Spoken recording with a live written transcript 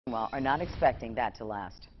well, are not expecting that to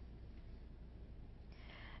last.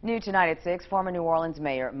 New tonight at 6, former New Orleans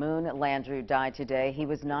Mayor Moon Landrieu died today. He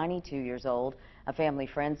was 92 years old. A family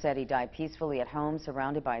friend said he died peacefully at home,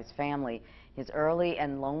 surrounded by his family. His early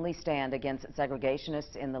and lonely stand against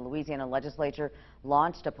segregationists in the Louisiana legislature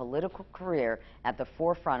launched a political career at the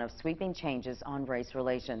forefront of sweeping changes on race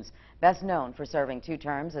relations. Best known for serving 2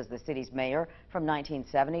 terms as the city's mayor from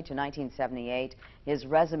 1970 to 1978, his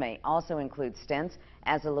resume also includes stints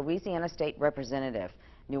as a Louisiana state representative,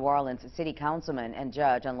 New Orleans city councilman and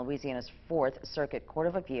judge on Louisiana's 4th Circuit Court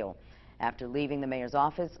of Appeal. After leaving the mayor's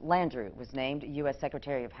office, Landrieu was named U.S.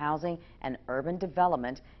 Secretary of Housing and Urban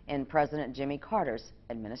Development in President Jimmy Carter's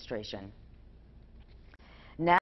administration.